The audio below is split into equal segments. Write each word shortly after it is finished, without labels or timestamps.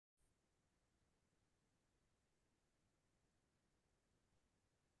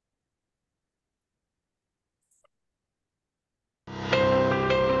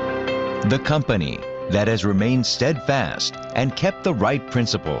The company that has remained steadfast and kept the right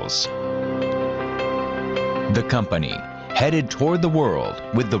principles. The company headed toward the world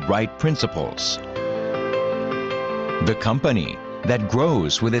with the right principles. The company that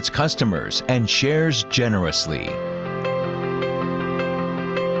grows with its customers and shares generously.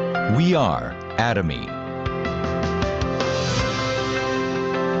 We are Atomy.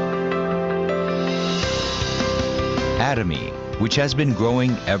 Atomy, which has been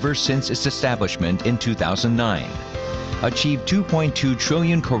growing ever since its establishment in 2009, achieved 2.2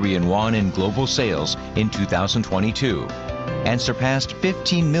 trillion Korean won in global sales in 2022 and surpassed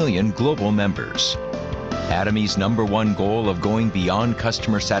 15 million global members. Atomy's #1 goal of going beyond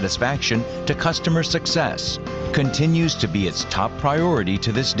customer satisfaction to customer success continues to be its top priority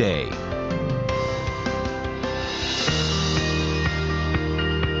to this day.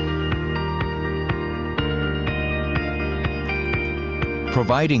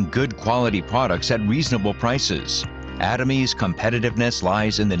 Providing good quality products at reasonable prices. Atomy's competitiveness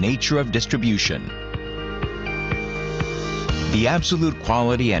lies in the nature of distribution. The absolute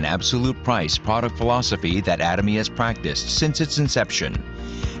quality and absolute price product philosophy that Atomy has practiced since its inception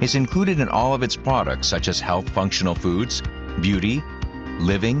is included in all of its products, such as health functional foods, beauty,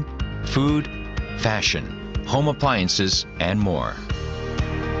 living, food, fashion, home appliances, and more.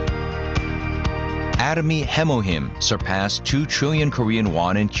 Atomy Hemohim surpassed 2 trillion Korean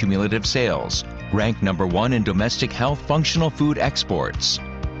won in cumulative sales, ranked #1 in domestic health functional food exports.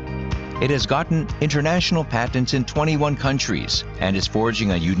 It has gotten international patents in 21 countries and is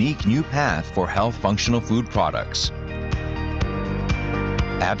forging a unique new path for health functional food products.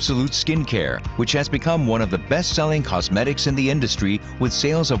 Absolute Skincare, which has become one of the best-selling cosmetics in the industry with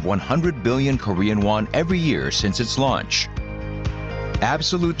sales of 100 billion Korean won every year since its launch.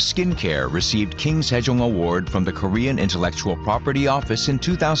 Absolute Skincare received King Sejong Award from the Korean Intellectual Property Office in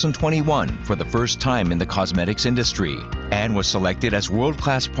 2021 for the first time in the cosmetics industry, and was selected as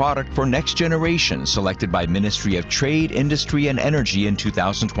world-class product for next generation, selected by Ministry of Trade, Industry and Energy in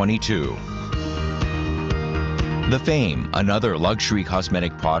 2022. The Fame, another luxury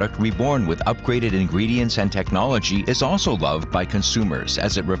cosmetic product reborn with upgraded ingredients and technology, is also loved by consumers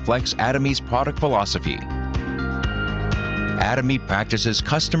as it reflects Atomy's product philosophy. Atomy practices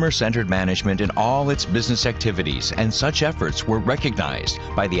customer-centered management in all its business activities, and such efforts were recognized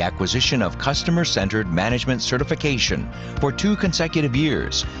by the acquisition of Customer-Centered Management Certification for 2 consecutive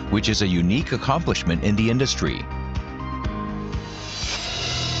years, which is a unique accomplishment in the industry.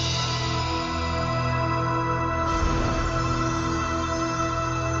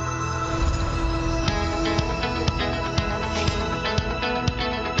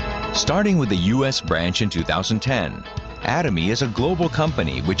 Starting with the U.S. branch in 2010, Atomy is a global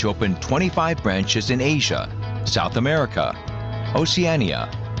company which opened 25 branches in Asia, South America, Oceania,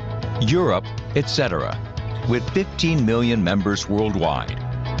 Europe, etc., with 15 million members worldwide.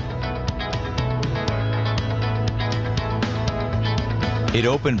 It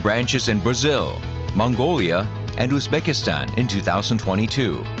opened branches in Brazil, Mongolia, and Uzbekistan in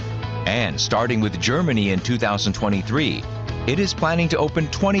 2022. And starting with Germany in 2023, it is planning to open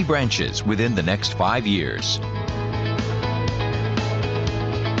 20 branches within the next 5 years.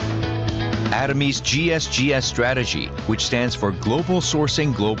 Atomy's GSGS strategy, which stands for Global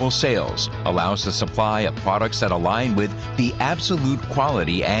Sourcing Global Sales, allows the supply of products that align with the absolute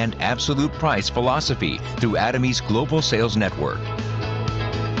quality and absolute price philosophy through Atomy's global sales network.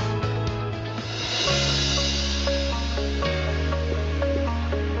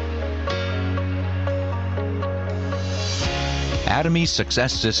 Atomy's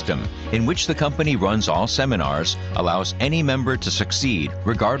Success System, in which the company runs all seminars, allows any member to succeed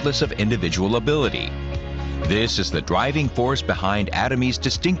regardless of individual ability. This is the driving force behind Atomy's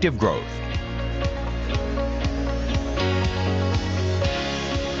distinctive growth.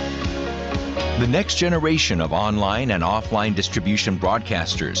 The next generation of online and offline distribution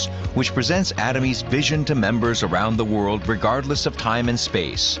broadcasters, which presents Atomy's vision to members around the world regardless of time and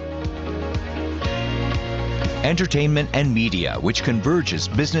space. Entertainment and media, which converges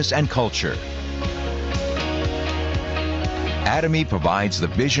business and culture. Atomy provides the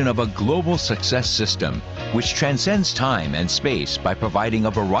vision of a global success system, which transcends time and space by providing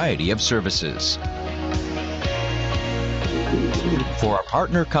a variety of services. For our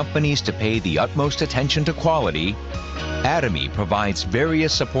partner companies to pay the utmost attention to quality, Atomy provides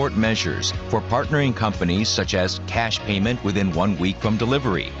various support measures for partnering companies, such as cash payment within 1 week from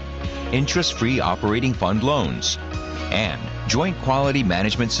delivery, interest-free operating fund loans, and joint quality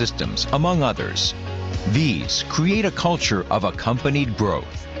management systems, among others. These create a culture of accompanied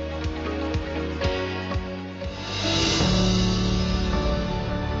growth.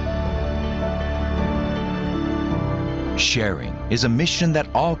 Sharing is a mission that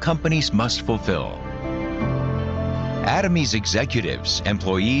all companies must fulfill. Atomy's executives,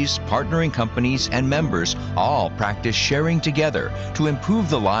 employees, partnering companies, and members all practice sharing together to improve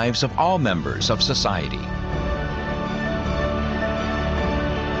the lives of all members of society.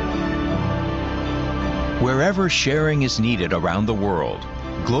 Wherever sharing is needed around the world,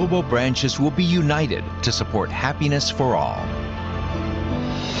 global branches will be united to support happiness for all.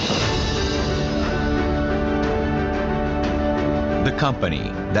 The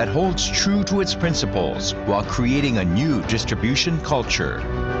company that holds true to its principles while creating a new distribution culture.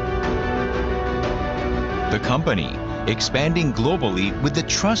 The company expanding globally with the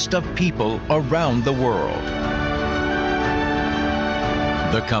trust of people around the world.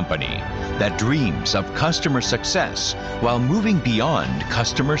 The company that dreams of customer success while moving beyond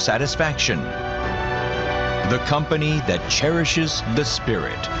customer satisfaction. The company that cherishes the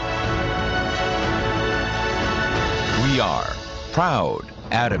spirit. We are proud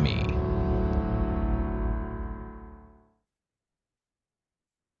Atomy.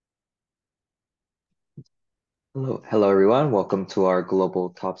 Hello everyone. Welcome to our Global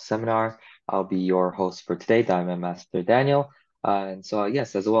Top Seminar. I'll be your host for today, Diamond Master Daniel.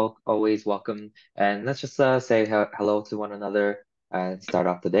 Yes, as well, always welcome. And let's just say hello to one another and start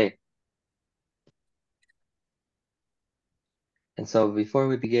off the day. And so before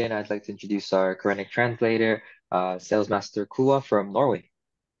we begin, I'd like to introduce our Quranic translator, Sales Master Kua from Norway.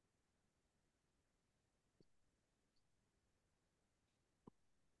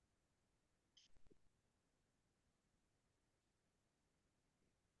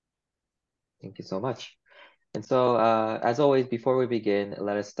 Thank you so much. And so, as always, before we begin,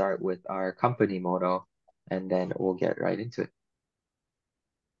 let us start with our company motto, and then we'll get right into it.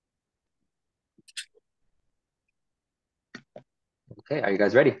 Okay, are you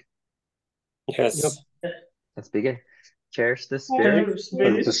guys ready? Yes. Yep. Let's begin. Cherish the spirit,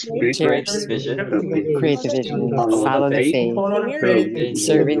 create the vision, Follow the faith,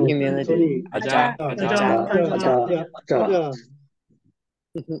 serve in humility. Aja.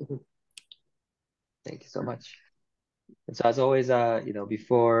 Thank you so much. And so as always,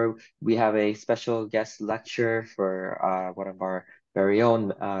 before we have a special guest lecture for one of our very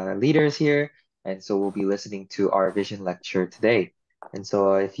own leaders here. And so we'll be listening to our vision lecture today. And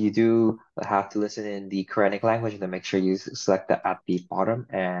so if you do have to listen in the Quranic language, then make sure you select that at the bottom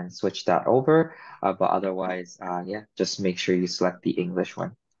and switch that over. But otherwise, just make sure you select the English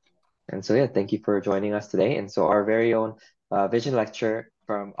one. And so, thank you for joining us today. And so our very own vision lecture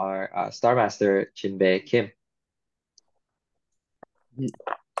from our Star Master, Jinbae Kim.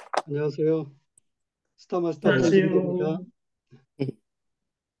 안녕하세요. 스타마스터 진입니다.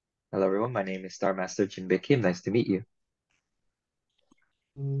 Hello, everyone. My name is Star Master Jinbae Kim. Nice to meet you.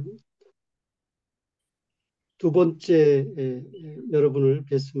 두 번째 여러분을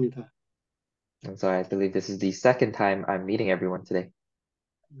뵙습니다. And so I believe this is the second time I'm meeting everyone today.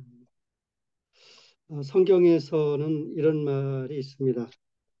 성경에서는 이런 말이 있습니다.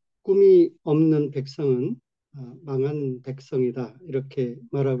 꿈이 없는 백성은 망한 백성이다. 이렇게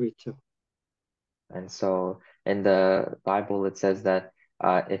말하고 있죠. And so in the Bible, it says that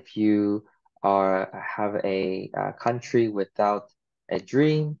if you have a country without a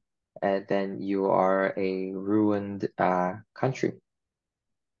dream, then you are a ruined country.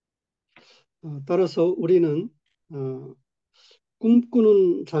 따라서 우리는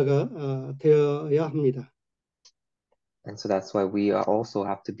꿈꾸는 자가 되어야 합니다. And so that's why we also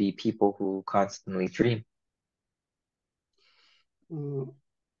have to be people who constantly dream.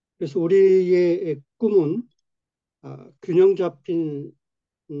 그래서 우리의 꿈은 균형 잡힌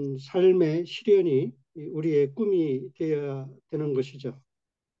삶의 실현이 우리의 꿈이 되어야 되는 것이죠.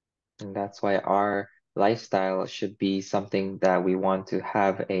 And that's why our lifestyle should be something that we want to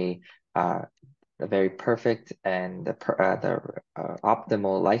have a very perfect and the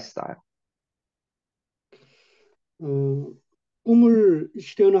optimal lifestyle. 꿈을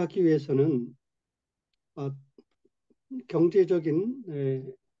실현하기 위해서는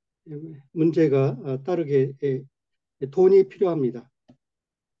경제적인 문제가 따르게 돈이 필요합니다.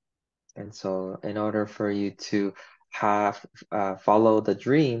 And so in order for you to follow the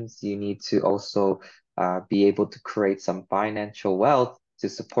dreams, you need to also be able to create some financial wealth to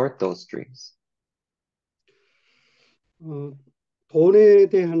support those dreams. 돈에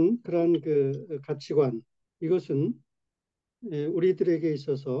대한 그런 그 가치관, 이것은 우리들에게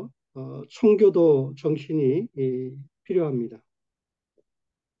있어서 청교도 정신이 필요합니다.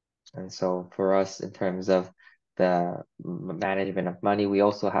 And so for us, in terms of the management of money, we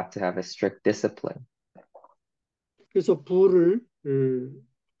also have to have a strict discipline. 그래서 부를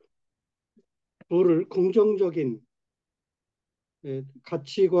긍정적인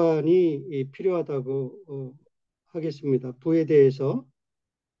가치관이 필요하다고 하겠습니다. 부에 대해서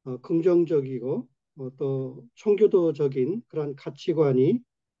긍정적이고 또 청교도적인 그런 가치관이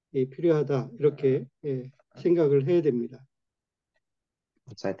필요하다 이렇게 생각을 해야 됩니다.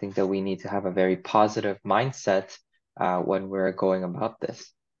 So I think that we need to have a very positive mindset when we're going about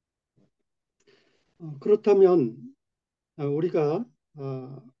this. 그렇다면 우리가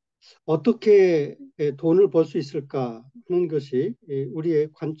어떻게 돈을 벌 수 있을까 하는 것이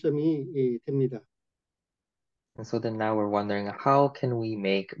우리의 관점이 됩니다. And so then now we're wondering, how can we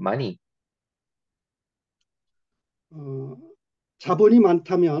make money? 자본이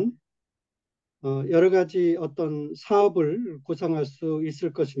많다면 여러 가지 어떤 사업을 구상할 수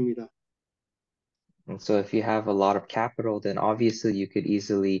있을 것입니다. And so if you have a lot of capital, then obviously you could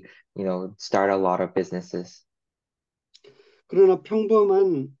easily, start a lot of businesses. 그러나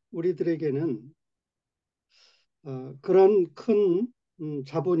평범한 우리들에게는 그런 큰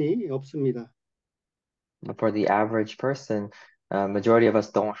자본이 없습니다. But for the average person, majority of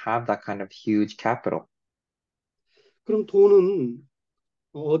us don't have that kind of huge capital. 그럼 돈은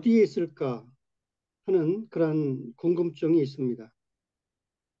어디에 있을까 하는 그런 궁금증이 있습니다.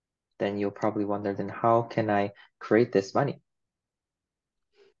 Then you'll probably wonder, then how can I create this money?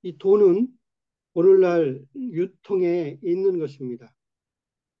 이 돈은 오늘날 유통에 있는 것입니다.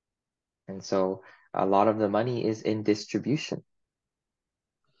 And so a lot of the money is in distribution.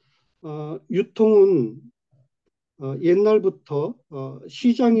 유통은 옛날부터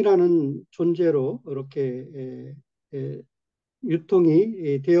시장이라는 존재로 이렇게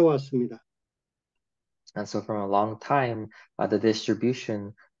유통이 되어 왔습니다. And so from a long time, the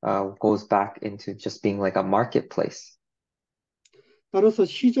distribution goes back into just being like a marketplace. 따라서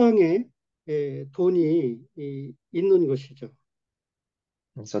시장에 돈이 있는 것이죠.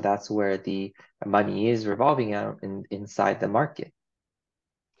 And so that's where the money is revolving out inside the market.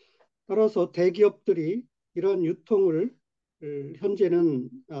 따라서 대기업들이 이런 유통을 현재는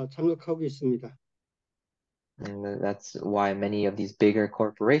장악하고 있습니다. And that's why many of these bigger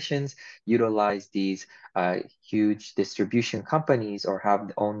corporations utilize these huge distribution companies or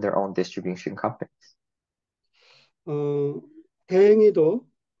own their own distribution companies. 다행히도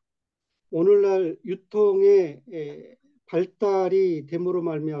오늘날 유통의 발달이 됨으로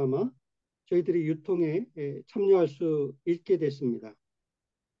말미암아 저희들이 유통에 참여할 수 있게 됐습니다.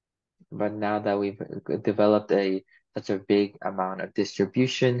 But now that we've developed such a big amount of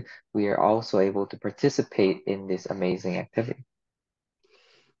distribution, we are also able to participate in this amazing activity.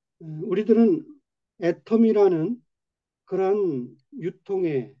 우리들은 애터미라는 그런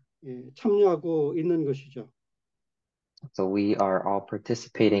유통에 참여하고 있는 것이죠. So we are all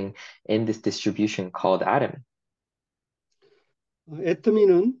participating in this distribution called Atomy.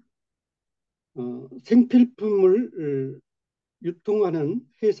 애터미는 생필품을 유통하는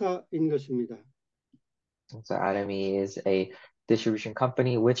회사인 것입니다. So Atomy is a distribution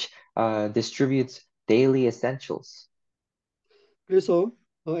company which distributes daily essentials. 그래서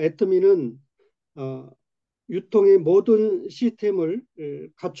애터미는 유통의 모든 시스템을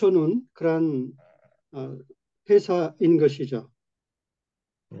갖춰놓은 그런 회사인 것이죠.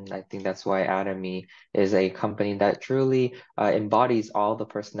 And I think that's why Atomy is a company that truly embodies all the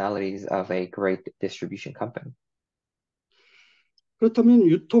personalities of a great distribution company. 그렇다면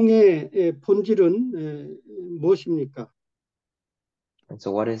유통의 본질은 무엇입니까? And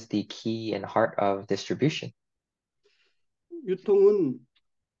so what is the key and heart of distribution? 유통은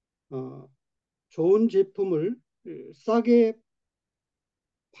좋은 제품을 싸게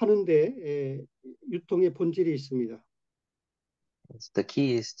파는데 유통의 본질이 있습니다. The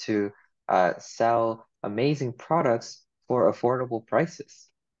key is to sell amazing products for affordable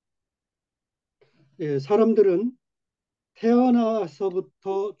prices. 사람들은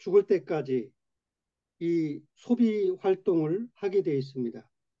태어나서부터 죽을 때까지 이 소비 활동을 하게 되어 있습니다.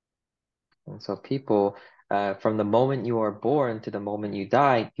 And so people, from the moment you are born to the moment you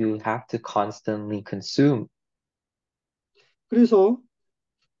die, you have to constantly consume. 그래서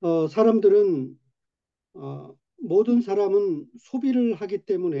사람들은 모든 사람은 소비를 하기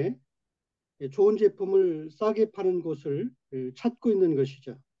때문에 좋은 제품을 싸게 파는 곳을 찾고 있는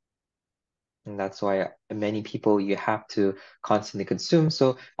것이죠. And that's why many people you have to constantly consume.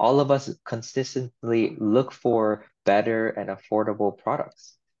 So all of us consistently look for better and affordable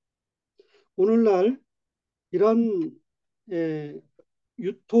products. 오늘날 이런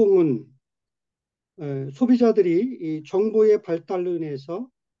유통은 소비자들이 이 정보의 발달로 인해서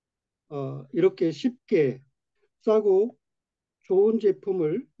이렇게 쉽게 싸고 좋은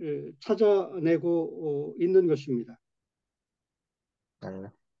제품을 찾아내고 있는 것입니다.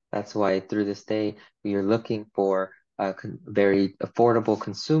 And that's why through this day, we are looking for very affordable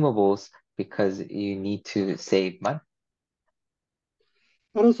consumables because you need to save money.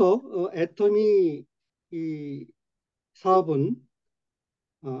 따라서 애터미 이 사업은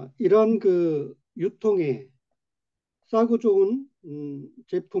이런 그 유통에 싸고 좋은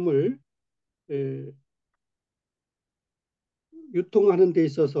제품을 유통하는 데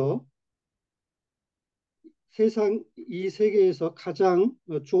있어서 이 세계에서 가장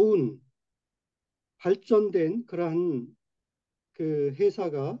좋은 발전된 그러한 그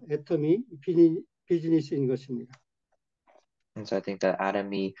회사가 애터미 비즈니스인 것입니다. And so I think that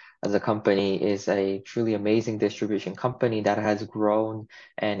Atomy as a company is a truly amazing distribution company that has grown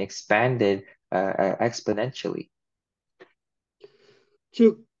and expanded exponentially.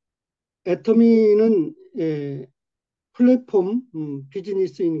 즉 애터미는 플랫폼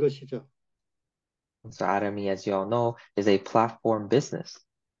비즈니스인 것이죠. And so Atomy, as you all know, is a platform business.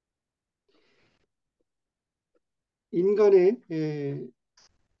 인간의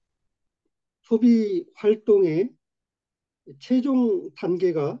소비 활동의 최종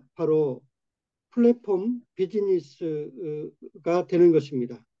단계가 바로 플랫폼 비즈니스가 되는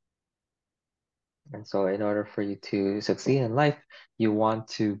것입니다. And so in order for you to succeed in life, you want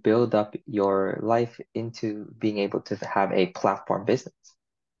to build up your life into being able to have a platform business.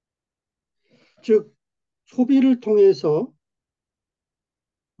 즉 소비를 통해서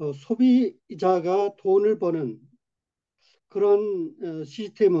소비자가 돈을 버는 그런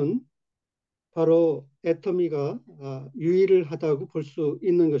시스템은 바로 애터미가 유일하다고 볼 수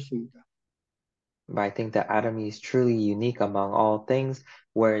있는 것입니다. But I think that Atomy is truly unique among all things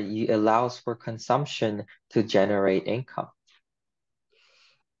where it allows for consumption to generate income.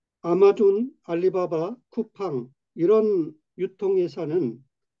 아마존, 알리바바, 쿠팡 이런 유통회사는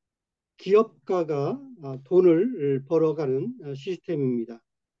기업가가 돈을 벌어가는 시스템입니다.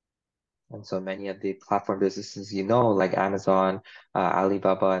 And so many of the platform businesses, you know, like Amazon,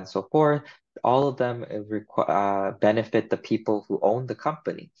 Alibaba, and so forth, all of them benefit the people who own the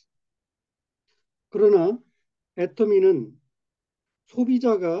company. 그러나 애터미는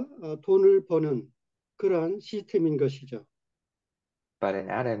소비자가 돈을 버는 그러한 시스템인 것이죠. But in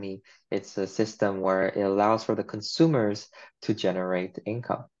Atomy, it's a system where it allows for the consumers to generate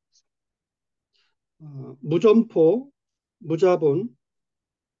income. 무점포, 무자본,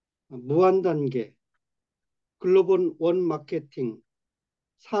 무한단계, 글로벌 원 마케팅,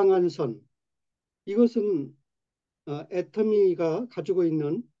 상한선 이것은 애터미가 가지고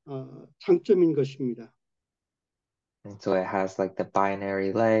있는 장점인 것입니다. And so it has like the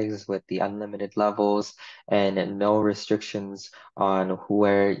binary legs with the unlimited levels and no restrictions on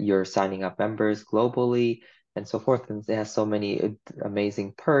where you're signing up members globally and so forth. And it has so many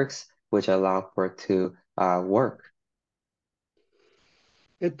amazing perks which allow for it to work.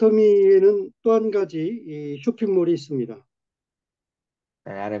 애터미에는 또 한 가지 이 쇼핑몰이 있습니다.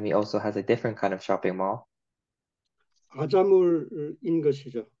 And Atomy also has a different kind of shopping mall, 아자몰인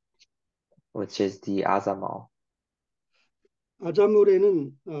것이죠. which is the Aza Mall.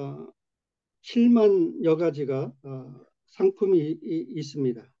 아자몰에는 7만여 가지가 상품이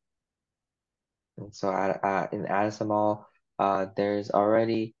있습니다. And so in Aza Mall, there's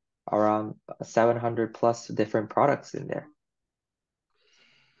already around 700 plus different products in there.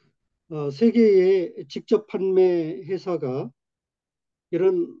 세계의 직접 판매 회사가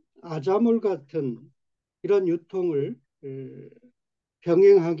이런 아자몰 같은 이런 유통을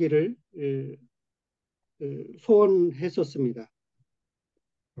병행하기를 소원했었습니다.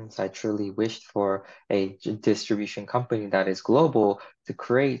 And so I truly wished for a distribution company that is global to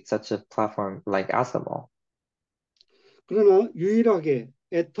create such a platform like Asamo. 그러나 유일하게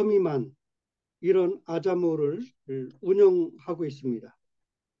애터미만 이런 아자몰을 운영하고 있습니다.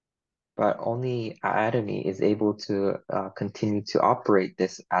 But only Atomy is able to continue to operate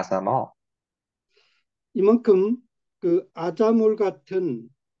this as a mall. 이만큼 그 아자몰 같은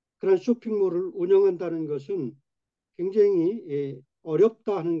그런 쇼핑몰을 운영한다는 것은 굉장히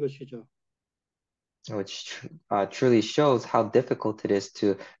어렵다 하는 것이죠. Which truly shows how difficult it is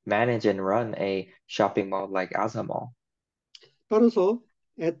to manage and run a shopping mall like Asamo. 따라서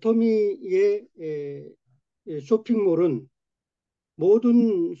애터미의 쇼핑몰은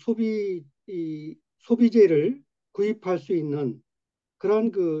모든 소비재를 구입할 수 있는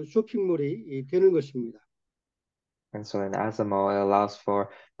그런 그 쇼핑몰이 되는 것입니다. And so in Asamo, it allows for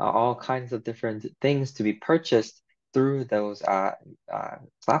all kinds of different things to be purchased through those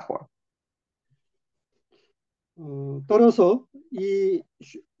platforms. 따라서 이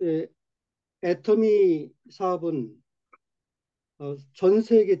애터미 사업은 전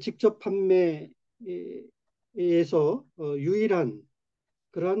세계 직접 판매에서 유일한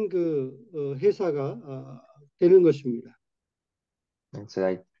그러한 그 회사가 되는 것입니다. And so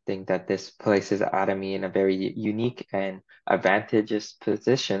I think that this places Atomy in a very unique and advantageous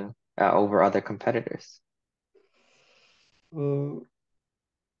position over other competitors.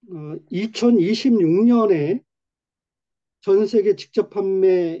 2026년에 전 세계 직접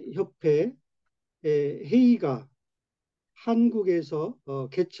판매 협회 회의가 한국에서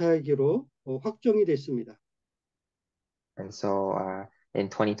개최하기로 확정이 됐습니다. And so in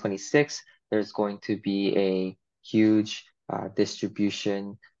 2026, there's going to be a huge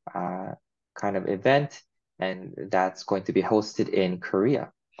distribution kind of event, and that's going to be hosted in Korea.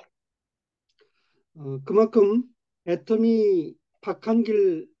 그만큼 애터미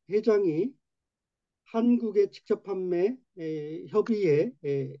박한길 회장이 한국의 직접 판매 협의회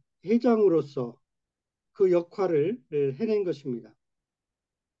회장으로서 그 역할을 해낸 것입니다.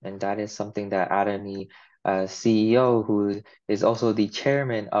 And that is something that Atomy CEO, who is also the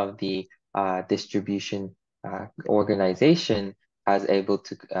chairman of the distribution organization, has able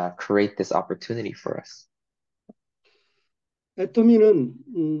to create this opportunity for us. 애터미는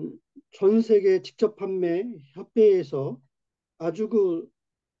전 세계 직접 판매 협회에서 아주 그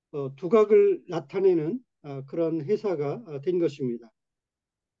두각을 나타내는 그런 회사가 된 것입니다.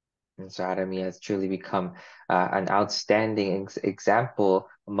 And so Atomy has truly become an outstanding example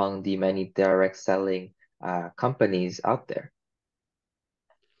among the many direct selling companies out there.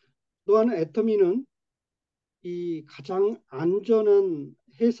 또한 애터미는 이 가장 안전한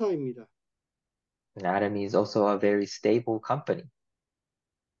회사입니다. And Atomy is also a very stable company.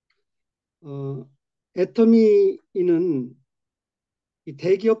 애터미는 이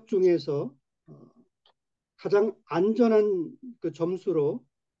대기업 중에서 가장 안전한 그 점수로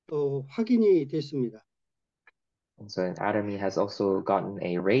확인이 됐습니다. And so Atomy has also gotten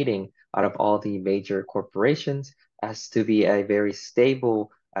a rating out of all the major corporations as to be a very stable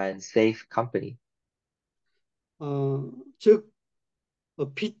and safe company. 즉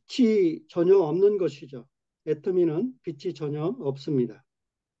빚이 전혀 없는 것이죠. 애터미는 빚이 전혀 없습니다.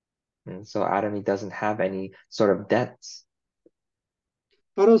 And so Atomy doesn't have any sort of debts.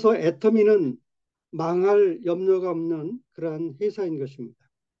 따라서 애터미는 망할 염려가 없는 그러한 회사인 것입니다.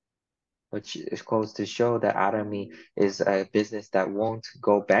 Which goes to show that Atomy is a business that won't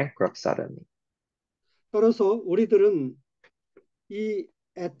go bankrupt suddenly. 따라서 우리들은 이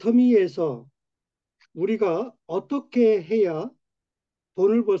애터미에서 우리가 어떻게 해야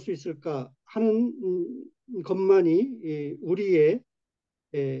돈을 벌 수 있을까 하는 것만이 우리의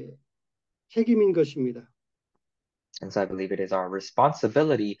책임인 것입니다. And so I believe it is our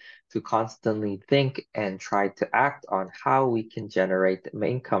responsibility to constantly think and try to act on how we can generate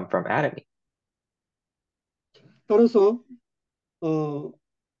income from Atomy. 따라서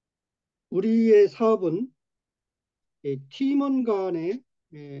우리의 사업은 팀원 간의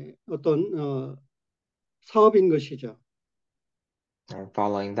어떤 사업인 것이죠. And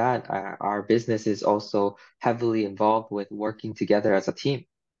following that, our business is also heavily involved with working together as a team.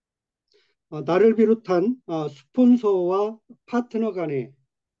 나를 비롯한 스폰서와 파트너 간의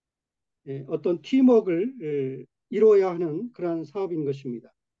어떤 팀워크를 이루어야 하는 그러한 사업인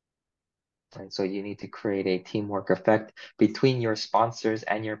것입니다. And so you need to create a teamwork effect between your sponsors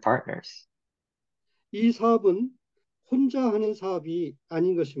and your partners. 이 사업은 혼자 하는 사업이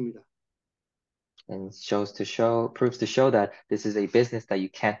아닌 것입니다. And proves to show that this is a business that you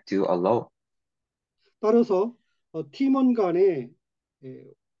can't do alone. 따라서 팀원 간에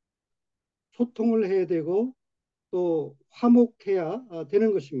소통을 해야 되고 또 화목해야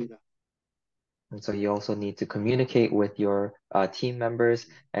되는 것입니다. And so you also need to communicate with your team members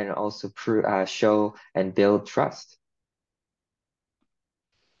and also show and build trust.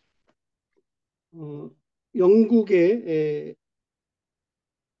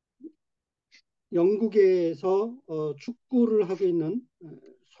 영국에서 축구를 하고 있는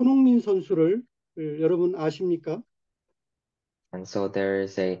손흥민 선수를 여러분 아십니까? And so there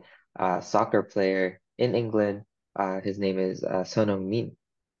is a soccer player in England. His name is Son Heung-min.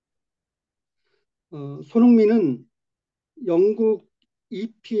 손흥민은 영국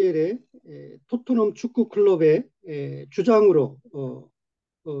EPL의 토트넘 축구 클럽의 주장으로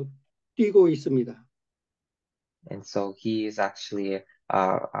뛰고 있습니다. And so he is actually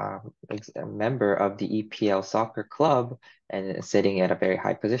a member of the EPL soccer club and sitting at a very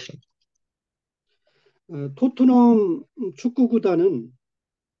high position. 토트넘 축구 구단은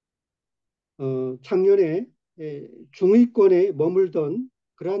작년에 중위권에 머물던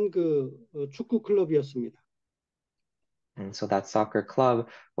그러한 그 축구 클럽이었습니다. And so that soccer club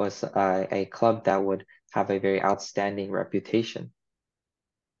was a club that would have a very outstanding reputation.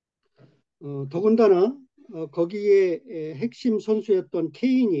 더군다나 거기에 핵심 선수였던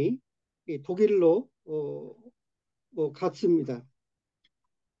케인이 독일로 갔습니다.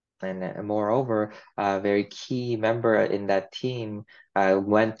 And moreover, a very key member in that team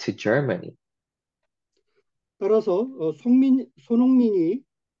went to Germany. 따라서 손흥민이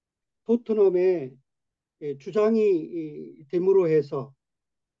토트넘의 주장이 됨으로 해서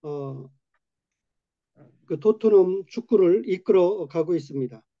그 토트넘 축구를 이끌어 가고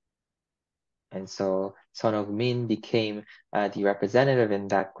있습니다. And so Son Heung-min became the representative in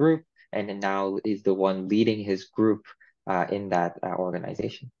that group, and now is the one leading his group in that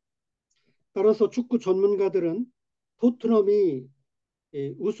organization. 따라서 축구 전문가들은 토트넘이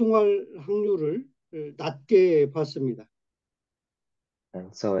우승할 확률을 낮게 봤습니다.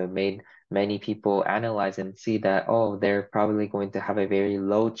 And so it made many people analyze and see that, oh, they're probably going to have a very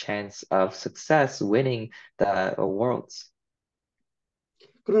low chance of success winning the Worlds.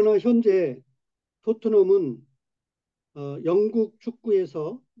 그러나 현재 토트넘은 영국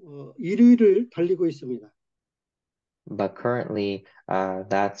축구에서 1위를 달리고 있습니다. But currently,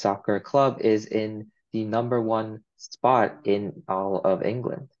 that soccer club is in the #1 spot in all of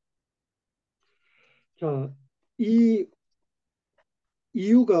England. 자, 이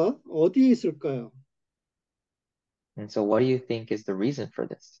이유가 어디에 있을까요? And so what do you think is the reason for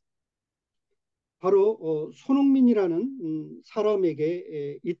this? 바로 손흥민이라는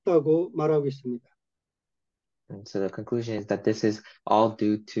사람에게 있다고 말하고 있습니다. And so the conclusion is that this is all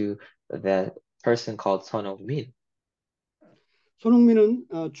due to the person called Son Heung-min. 손흥민은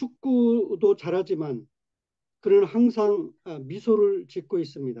축구도 잘하지만 그는 항상 미소를 짓고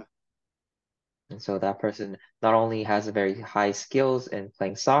있습니다. And so that person not only has a very high skills in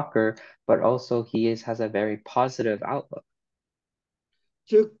playing soccer, but also has a very positive outlook.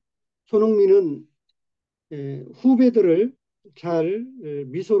 즉 손흥민은 후배들을 잘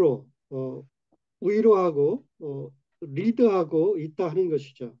미소로 위로하고 리드하고 있다 하는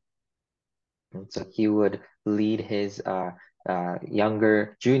것이죠. And so he would lead his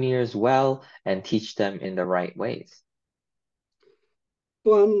younger juniors well and teach them in the right ways.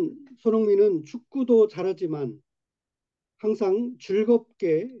 또한 손흥민은 축구도 잘하지만 항상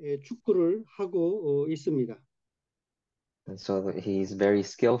즐겁게 축구를 하고 있습니다. And so he's a very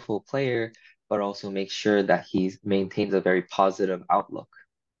skillful player, but also makes sure that he maintains a very positive outlook.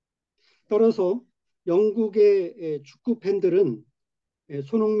 따라서 영국의 축구 팬들은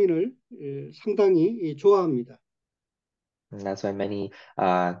손흥민을 상당히 좋아합니다. And that's why many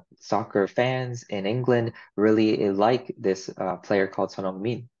soccer fans in England really like this player called Son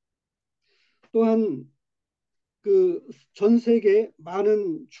Heung-min. 또한 그 전 세계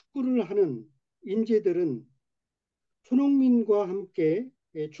많은 축구를 하는 인재들은 손흥민과 함께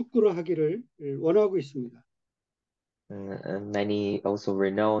축구를 하기를 원하고 있습니다. And many also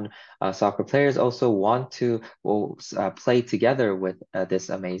renowned soccer players also want to play together with this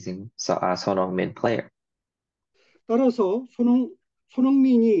amazing Son Heung-min player. 따라서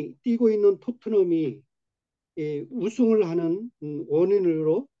손흥민이 뛰고 있는 토트넘이 우승을 하는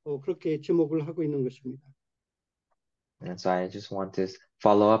원인으로 그렇게 지목을 하고 있는 것입니다. And so I just want to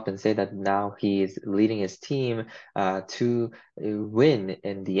follow up and say that now he is leading his team to win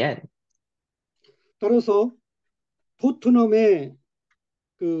in the end. 따라서 토트넘의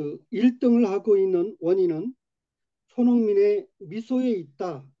그 1등을 하고 있는 원인은 손흥민의 미소에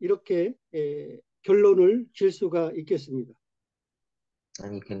있다. 이렇게 결론을 질 수가 있겠습니다.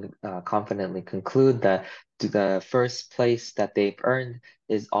 And you can confidently conclude that the first place that they've earned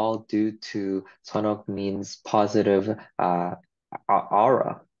is all due to Son Heung-min's positive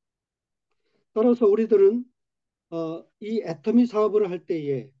aura. 따라서 우리들은 이 애터미 사업을 할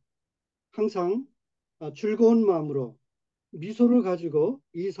때에 항상 즐거운 마음으로 미소를 가지고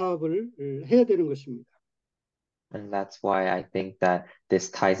이 사업을 해야 되는 것입니다. And that's why I think that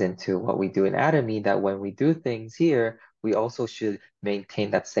this ties into what we do in Atomy, that when we do things here, we also should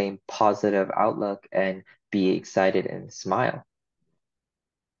maintain that same positive outlook and be excited and smile.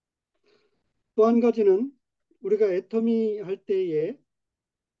 또 한 가지는 우리가 애터미 할 때에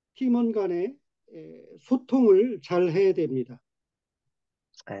팀원 간의 소통을 잘 해야 됩니다.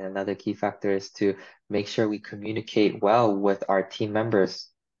 And another key factor is to make sure we communicate well with our team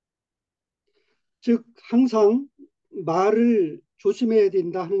members. 즉 항상 말을 조심해야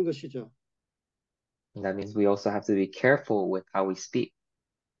된다 하는 것이죠. And that means we also have to be careful with how we speak.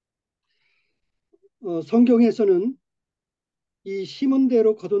 성경에서는 이 심은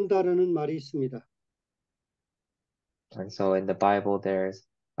대로 거둔다라는 말이 있습니다. And so in the Bible, there's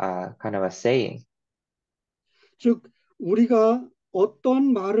kind of a saying. 즉 우리가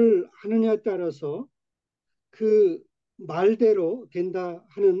어떤 말을 하느냐에 따라서 그 말대로 된다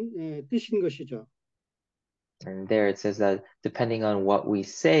하는 뜻인 것이죠. And there it says that depending on what we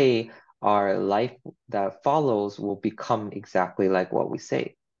say, our life that follows will become exactly like what we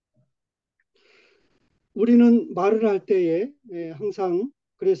say. 우리는 말을 할 때에 항상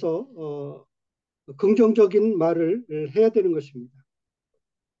그래서 긍정적인 말을 해야 되는 것입니다.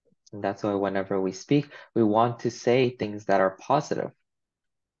 And that's why whenever we speak, we want to say things that are positive.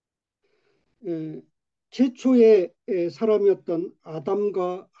 최초의 사람이었던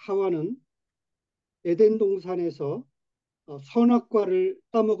아담과 하와는 에덴 동산에서 선악과를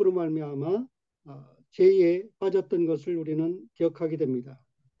따먹으로 말미암아 죄에 빠졌던 것을 우리는 기억하게 됩니다.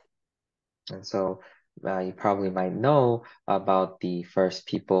 And so you probably might know about the first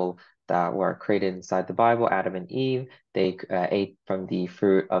people that were created inside the Bible, Adam and Eve. They ate from the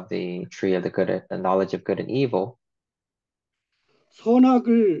fruit of the tree of the knowledge of good and evil.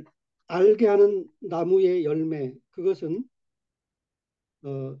 선악을 알게 하는 나무의 열매, 그것은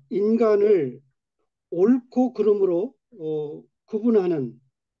인간을 옳고 그름으로 구분하는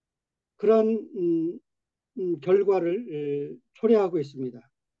그런 결과를 초래하고 있습니다.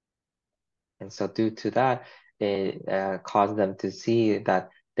 And so due to that, it caused them to see that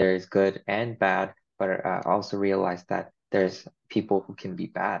there's good and bad, but also realize that there's people who can be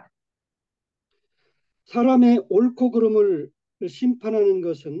bad. 사람의 옳고 그름을 심판하는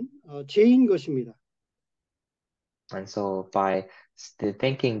것은 죄인 것입니다. And so by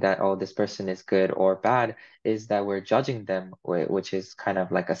thinking that, oh, this person is good or bad, is that we're judging them, which is kind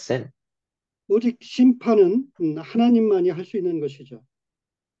of like a sin. 오직 심판은 하나님만이 할 수 있는 것이죠.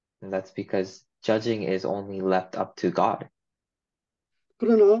 And that's because judging is only left up to God.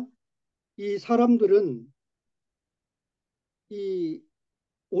 그러나 이 사람들은 이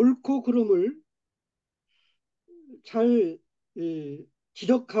옳고 그름을 잘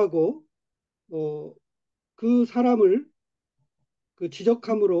지적하고 그 사람을 그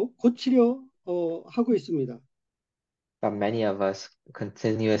지적함으로 고치려 하고 있습니다. But many of us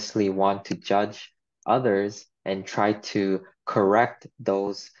continuously want to judge others and try to correct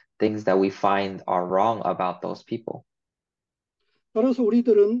those things that we find are wrong about those people. 따라서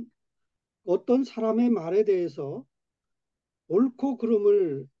우리들은 어떤 사람의 말에 대해서 옳고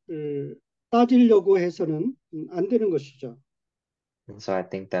그름을 따지려고 해서는 안 되는 것이죠. And so I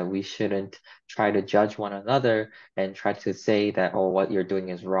think that we shouldn't try to judge one another and try to say that, oh, what you're doing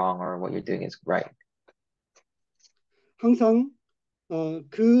is wrong or what you're doing is right. 항상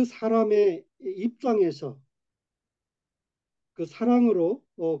그 사람의 입장에서 그 사랑으로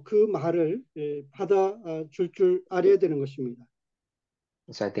그 말을 받아줄 줄 알아야 되는 것입니다.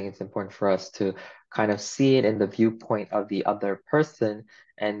 So I think it's important for us to kind of see it in the viewpoint of the other person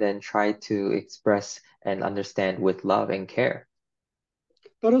and then try to express and understand with love and care.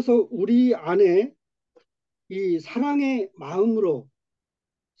 따라서 우리 안에 이 사랑의 마음으로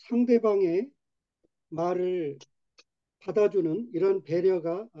상대방의 말을 받아주는 이런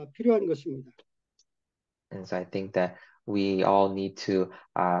배려가 필요한 것입니다. And so I think that we all need to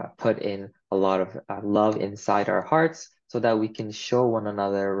put in a lot of love inside our hearts so that we can show one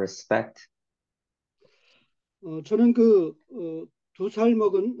another respect. 저는 그 2살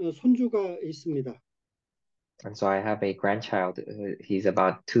먹은 손주가 있습니다. And so I have a grandchild. He's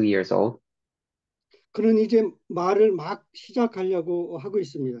about 2 years old. 그는 이제 말을 막 시작하려고 하고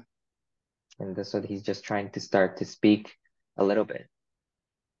있습니다. And so he's just trying to start to speak a little bit.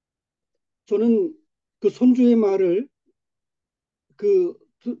 저는 그 손주의 말을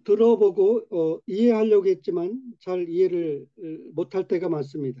들어보고 이해하려고 했지만 잘 이해를 못할 때가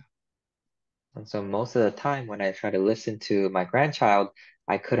많습니다. And so most of the time when I try to listen to my grandchild,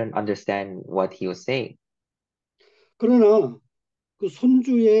 I couldn't understand what he was saying. 그러나 그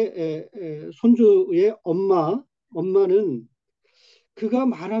손주의 엄마는 그가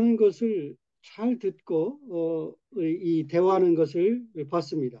말하는 것을 잘 듣고 이 대화하는 것을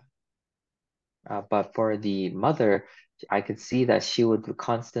봤습니다. But for the mother, I could see that she would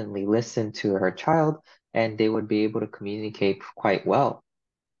constantly listen to her child and they would be able to communicate quite well.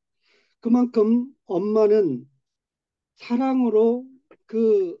 그만큼 엄마는 사랑으로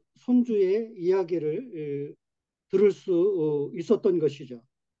그 손주의 이야기를 들을 수 있었던 것이죠.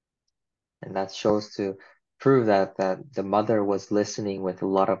 And that shows to prove that the mother was listening with a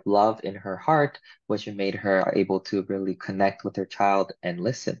lot of love in her heart, which made her able to really connect with her child and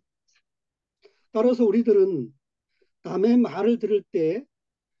listen. 따라서 우리들은 남의 말을 들을 때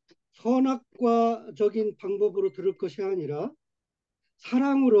선악과적인 방법으로 들을 것이 아니라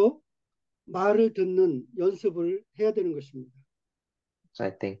사랑으로 말을 듣는 연습을 해야 되는 것입니다. So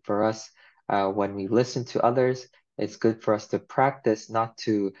I think for us, when we listen to others, it's good for us to practice not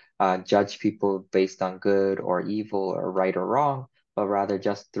to judge people based on good or evil or right or wrong, but rather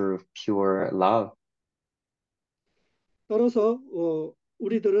just through pure love. 따라서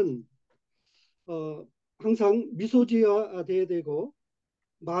우리들은 항상 미소 지어야 되고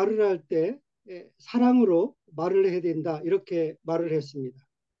말을 할 때 사랑으로 말을 해야 된다 이렇게 말을 했습니다.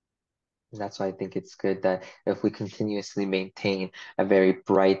 And that's why I think it's good that if we continuously maintain a very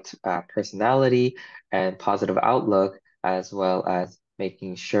bright personality and positive outlook, as well as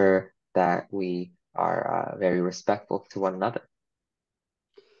making sure that we are very respectful to one another.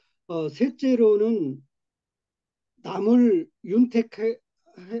 셋째로는 남을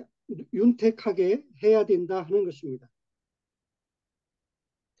윤택하게 해야 된다 하는 것입니다.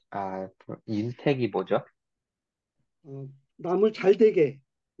 윤택이 뭐죠? 남을 잘되게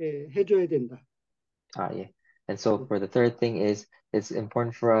해줘야 된다. Yeah. And so for the third thing is it's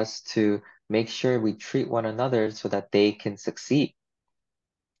important for us to make sure we treat one another so that they can succeed.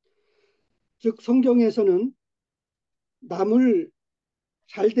 즉 성경에서는 남을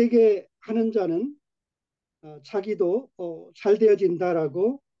잘되게 하는 자는 자기도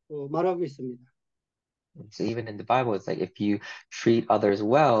잘되어진다라고 말하고 있습니다. So even in the Bible, it's like if you treat others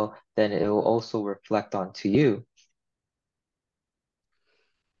well, then it will also reflect onto you.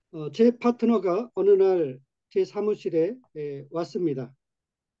 제 파트너가 어느 날 제 사무실에 왔습니다.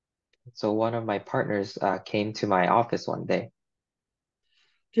 So one of my partners came to my office one day.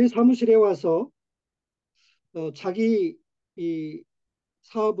 제 사무실에 와서 자기 이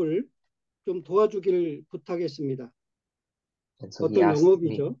사업을 좀 도와주기를 부탁했습니다. And so 어떤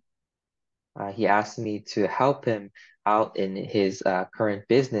영업이죠. he asked me to help him out in his current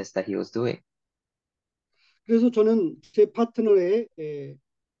business that he was doing. 그래서 저는 제 파트너의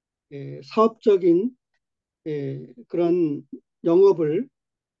사업적인 그런 영업을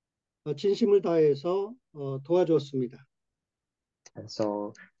진심을 다해서 도와주었습니다. And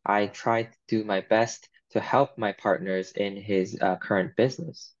so I tried to do my best to help my partners in his current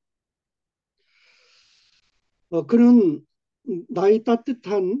business. 그는 나의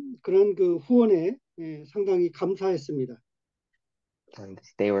따뜻한 그런 그 후원에 상당히 감사했습니다. And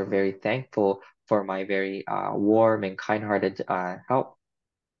they were very thankful for my very warm and kind-hearted help.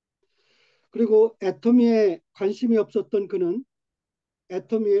 그리고 애터미에 관심이 없었던 그는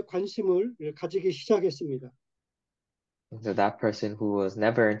애터미에 관심을 가지기 시작했습니다. And so that person who was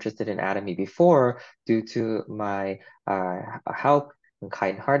never interested in Atomy before, due to my help and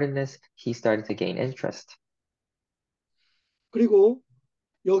kind-heartedness, he started to gain interest. 그리고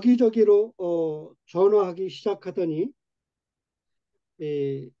여기저기로 전화하기 시작하더니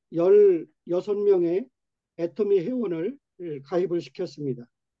 16명의 애터미 회원을 가입을 시켰습니다.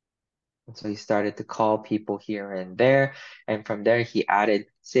 And so he started to call people here and there, and from there he added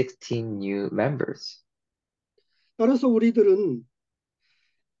 16 new members. 따라서 우리들은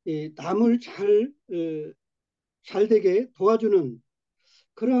남을 잘되게 도와주는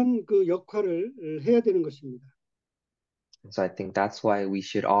그러한 그 역할을 해야 되는 것입니다. So I think that's why we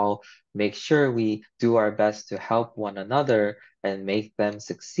should all make sure we do our best to help one another and make them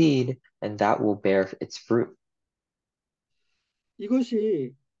succeed, and that will bear its fruit.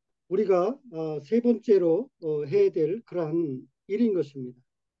 이것이 우리가 세 번째로 해야 될 그러한 일인 것입니다.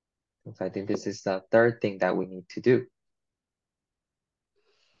 So I think this is the third thing that we need to do.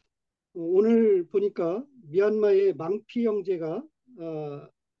 오늘 보니까 미얀마의 망피 형제가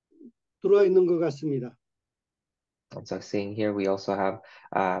들어와 있는 것 같습니다. And so seeing here, we also have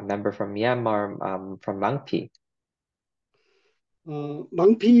a member from Myanmar, from Mangpi.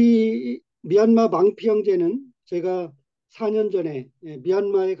 미얀마 망피 형제는 제가 4년 전에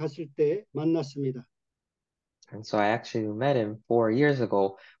미얀마에 갔을 때 만났습니다. And so I actually met him 4 years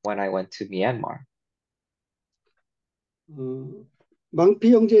ago when I went to Myanmar.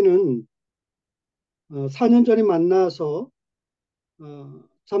 망피 형제는 4년 전에 만나서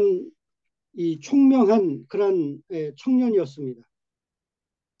참 이 총명한 그런 청년이었습니다.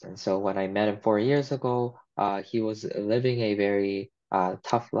 And so when I met him 4 years ago, he was living a very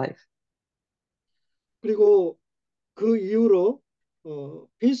tough life. 그리고 그 이후로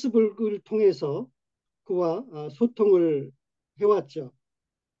페이스북을 통해서 그와 소통을 해왔죠.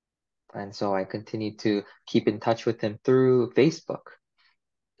 And so I continued to keep in touch with him through Facebook.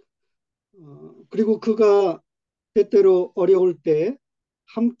 그리고 그가 때때로 어려울 때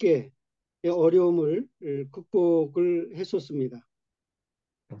함께 어려움을 극복을 했었습니다.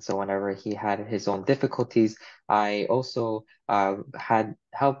 And so whenever he had his own difficulties, I also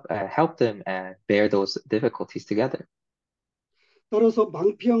helped him bear those difficulties together. 따라서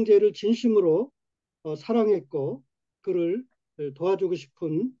망피 형제를 진심으로 사랑했고 그를 도와주고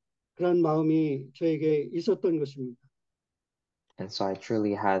싶은 그런 마음이 저에게 있었던 것입니다. And so I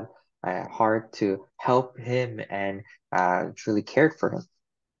truly had a heart to help him and truly cared for him.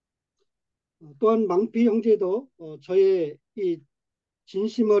 또한 망피 형제도 저의 이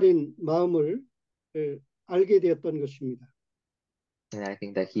진심 어린 마음을 알게 되었던 것입니다. And I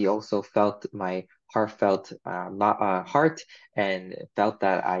think that he also felt my heartfelt heart and felt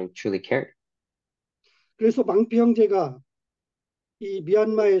that I truly cared. 그래서 망피 형제가 이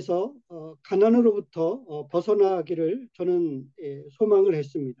미얀마에서 가난으로부터 벗어나기를 저는 소망을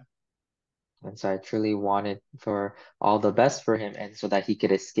했습니다. And so I truly wanted for all the best for him and so that he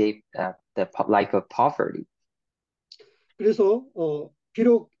could escape the life of poverty. 그래서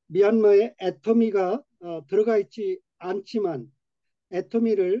비록 미얀마에 애터미가 들어가 있지 않지만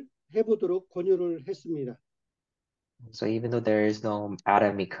애터미를 해보도록 권유를 했습니다. So even though there is no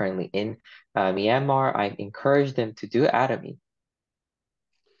Atomy currently in Myanmar, I encouraged them to do Atomy.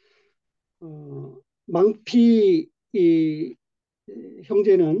 망피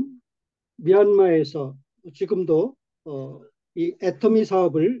형제는 미얀마에서 지금도 이 애터미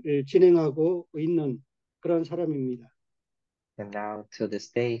사업을 진행하고 있는 그런 사람입니다. And now to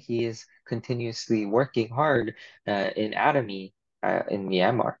this day, he is continuously working hard in Atomy in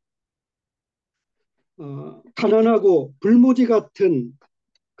Myanmar. 가난하고 불모지 같은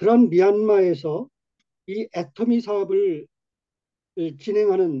그런 미얀마에서 이 애터미 사업을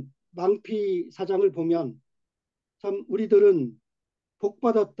진행하는 망피 사장을 보면 참 우리들은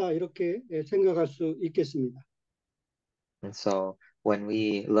복받았다 이렇게 생각할 수 있겠습니다. And so when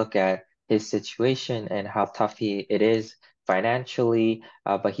we look at his situation and how tough it is financially,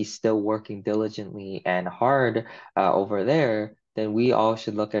 but he's still working diligently and hard over there, then we all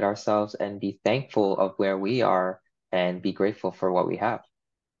should look at ourselves and be thankful of where we are and be grateful for what we have.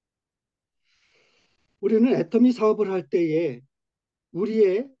 우리는 애터미 사업을 할 때에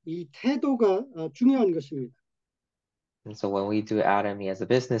우리의 이 태도가 중요한 것입니다. And so when we do Atomy as a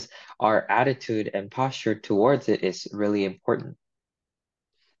business, our attitude and posture towards it is really important.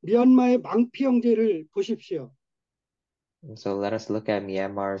 미얀마의 망피 형제를 보십시오. And so let us look at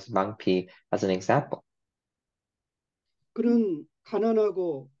Myanmar's Mangpi as an example. 그는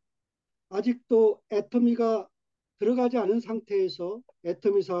가난하고 아직도 애터미가 들어가지 않은 상태에서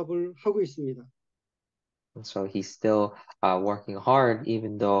애터미 사업을 하고 있습니다. And so he's still working hard,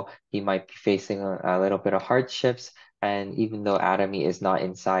 even though he might be facing a little bit of hardships, and even though Atomy is not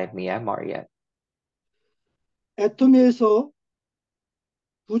inside Myanmar yet. 애터미에서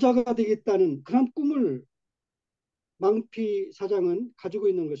부자가 되겠다는 그런 꿈을 망피 사장은 가지고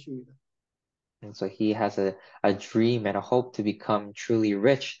있는 것입니다. And so he has a dream and a hope to become truly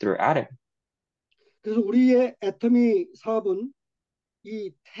rich through Atomy. 그래서 우리의 애터미 사업은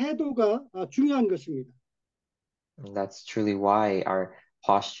이 태도가 중요한 것입니다. And that's truly why our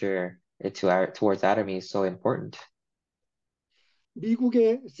posture towards Atomy is so important.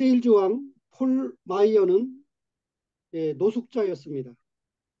 미국의 세일즈 왕 폴 마이어는 노숙자였습니다.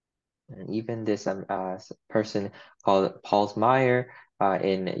 And even this person called Paul Meyer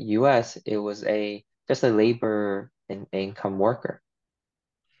in U.S., it was just a labor and income worker.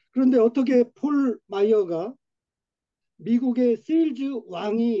 그런데 어떻게 폴 마이어가 미국의 세일즈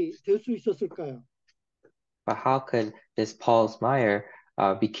왕이 될 수 있었을까요? But how could this Paul Meyer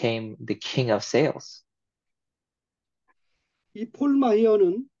became the king of sales? 이 폴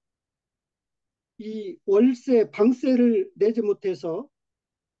마이어는 이 월세 방세를 내지 못해서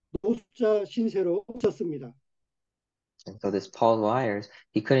노숙자 신세로 있었습니다. And so this Paul Myers,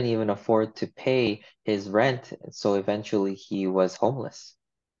 he couldn't even afford to pay his rent, so eventually he was homeless.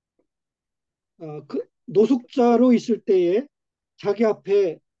 그 노숙자로 있을 때에 자기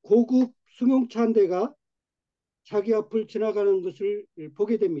앞에 고급 승용차 한 대가 자기 앞을 지나가는 것을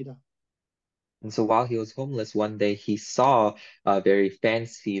보게 됩니다. And so while he was homeless, one day he saw a very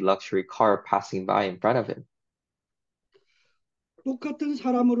fancy luxury car passing by in front of him. 똑같은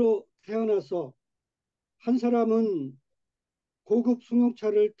사람으로 태어나서 한 사람은 고급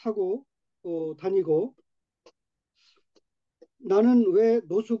승용차를 타고 다니고 나는 왜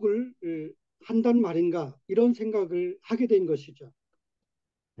노숙을 한단 말인가 이런 생각을 하게 된 것이죠.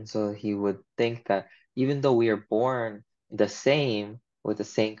 And so he would think that even though we are born the same with the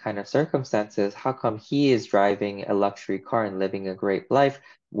same kind of circumstances, how come he is driving a luxury car and living a great life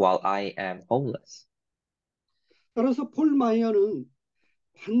while I am homeless? 따라서 폴 마이어는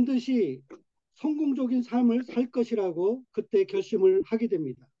반드시 성공적인 삶을 살 것이라고 그때 결심을 하게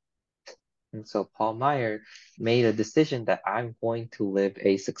됩니다. And so Paul Meyer made a decision that I'm going to live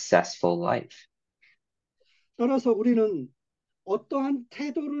a successful life. 따라서 우리는 어떠한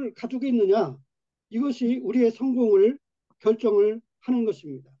태도를 가지고 있느냐 이것이 우리의 성공을 결정을 하는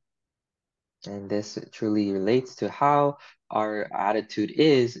것입니다. And this truly relates to how our attitude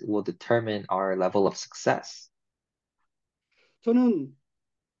will determine our level of success. 저는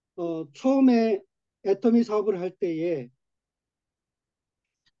처음에 애터미 사업을 할 때에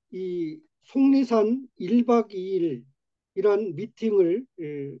이 속리산 1박 2일이란 미팅을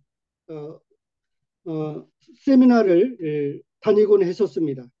세미나를 다니곤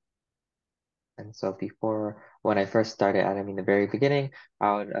했었습니다. And so before, when I first started Atomy in the very beginning,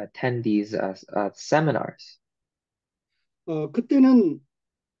 I would attend these seminars. 그때는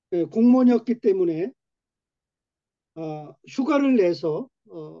공무원이었기 때문에 휴가를 내서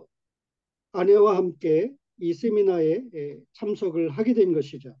아내와 함께 이 세미나에 참석을 하게 된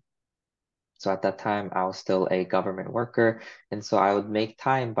것이죠. So at that time, I was still a government worker, and so I would make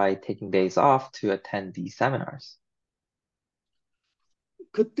time by taking days off to attend these seminars.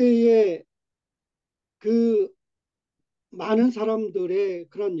 그때의 그 많은 사람들의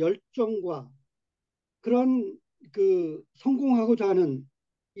그런 열정과 그런 그 성공하고자 하는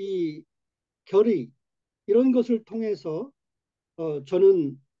이 결의 이런 것을 통해서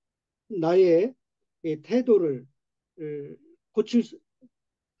저는 나의 태도를 고칠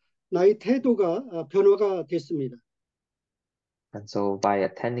나의 태도가 변화가 됐습니다. And so by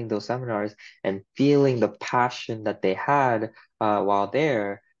attending those seminars and feeling the passion that they had while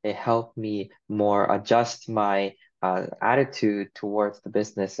there, it helped me more adjust my attitude towards the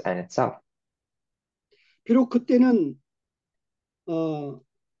business and itself. 비록 그때는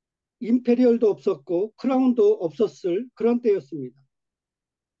임페리얼도 없었고 크라운도 없었을 그런 때였습니다.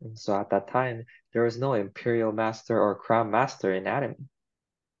 And so at that time, there was no imperial master or crown master in Atomy.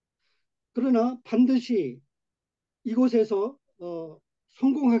 그러나 반드시 이곳에서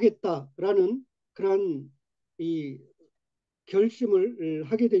성공하겠다라는 그런 이 결심을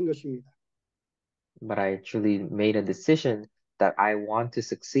하게 된 것입니다. But I truly made a decision that I want to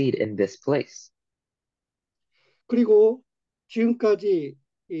succeed in this place. 그리고 지금까지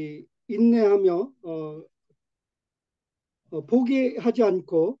인내하며 포기하지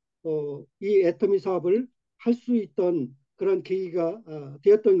않고 이 애터미 사업을 할 수 있던 그런 계기가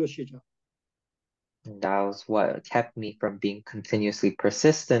되었던 것이죠. And that was what kept me from being continuously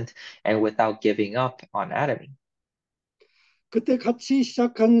persistent and without giving up on Atomy. 그때 같이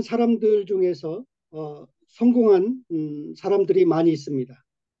시작한 사람들 중에서 성공한 사람들이 많이 있습니다.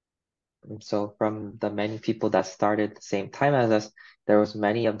 And so from the many people that started the same time as us, there was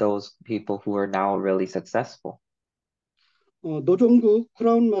many of those people who are now really successful. 노종국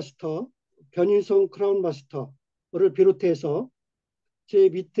크라운 마스터, 변인성 크라운 마스터를 비롯해서 제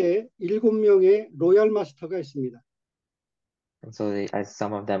밑에 7명의 로얄 마스터가 있습니다. And so as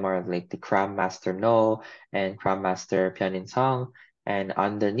some of them are like the Crown Master No and Crown Master Pyeonin Song, and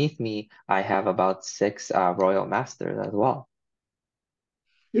underneath me, I have about 6 Royal Masters as well.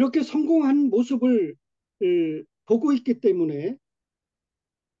 이렇게 성공한 모습을 보고 있기 때문에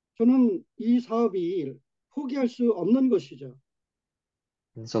저는 이 사업이 포기할 수 없는 것이죠.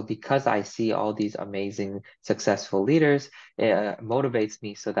 And so because I see all these amazing successful leaders, it motivates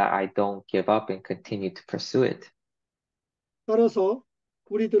me so that I don't give up and continue to pursue it. 따라서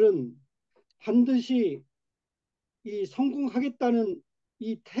우리들은 반드시 이 성공하겠다는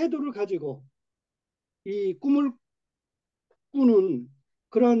이 태도를 가지고 이 꿈을 꾸는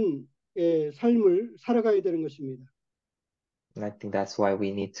그런 삶을 살아가야 되는 것입니다. And I think that's why we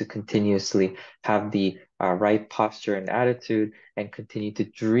need to continuously have the right posture and attitude and continue to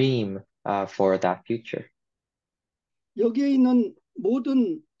dream for that future. 여기에 있는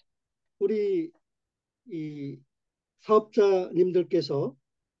모든 우리 이 사업자님들께서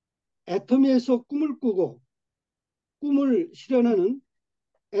애터미에서 꿈을 꾸고 꿈을 실현하는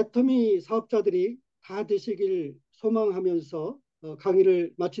애터미 사업자들이 다 되시길 소망하면서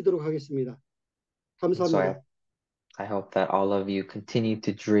강의를 마치도록 하겠습니다. 감사합니다. So I hope that all of you continue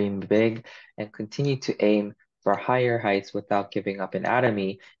to dream big and continue to aim for higher heights without giving up in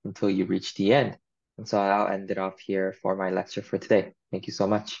Atomy until you reach the end. And so I'll end it off here for my lecture for today. Thank you so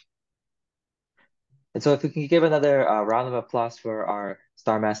much. And so if we can give another round of applause for our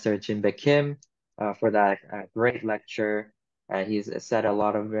Star Master Jinbae Kim for that great lecture. He's said a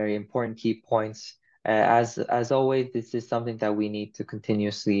lot of very important key points. As always, this is something that we need to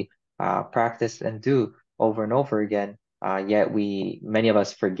continuously practice and do over and over again. Yet many of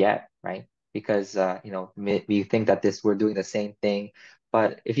us forget, right? Because we think that we're doing the same thing.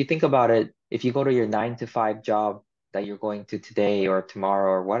 But if you think about it, if you go to your 9-to-5 job that you're going to today or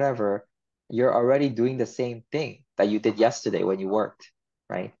tomorrow or whatever, you're already doing the same thing that you did yesterday when you worked,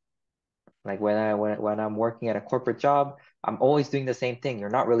 right? Like when I'm working at a corporate job, I'm always doing the same thing. You're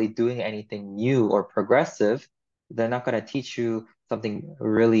not really doing anything new or progressive. They're not going to teach you something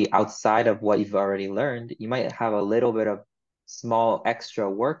really outside of what you've already learned. You might have a little bit of small extra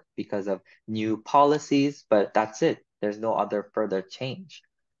work because of new policies, but that's it. There's no other further change.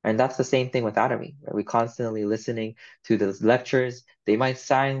 And that's the same thing with Atomy. We constantly listening to those lectures. They might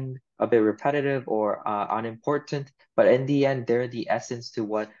sound a bit repetitive or unimportant, but in the end, they're the essence to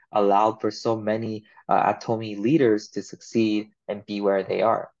what allowed for so many Atomy leaders to succeed and be where they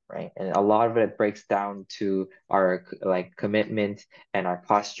are, right? And a lot of it breaks down to our like commitment and our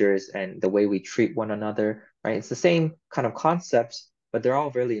postures and the way we treat one another, right? It's the same kind of concepts, but they're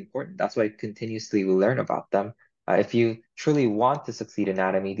all really important. That's why continuously we learn about them. If you truly want to succeed in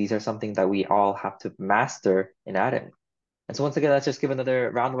Atomy, these are something that we all have to master in Atomy. And so once again, let's just give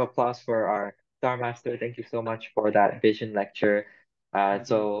another round of applause for our Star Master. Thank you so much for that vision lecture.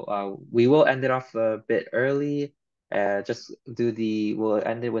 We will end it off a bit early. We'll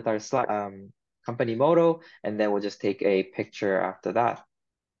end it with our company motto, and then we'll just take a picture after that.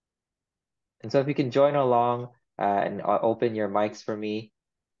 And so if you can join along and open your mics for me.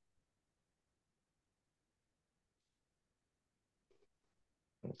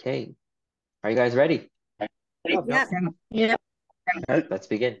 Okay, are you guys ready? Yeah. Yeah. Let's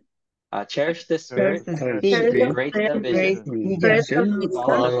begin. Cherish the spirit, embrace the vision,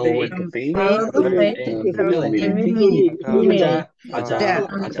 follow with faith, serve in humility.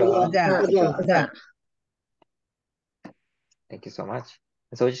 Thank you so much.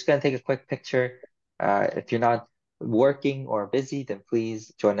 And so we're just gonna take a quick picture. If you're not working or busy, then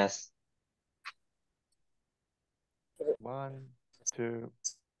please join us. 1, 2,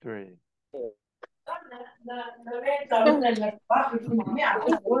 3.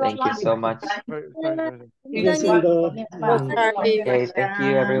 Thank you so much. 고맙습니다. Okay, thank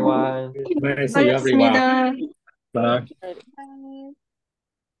you everyone. See you everyone. Bye.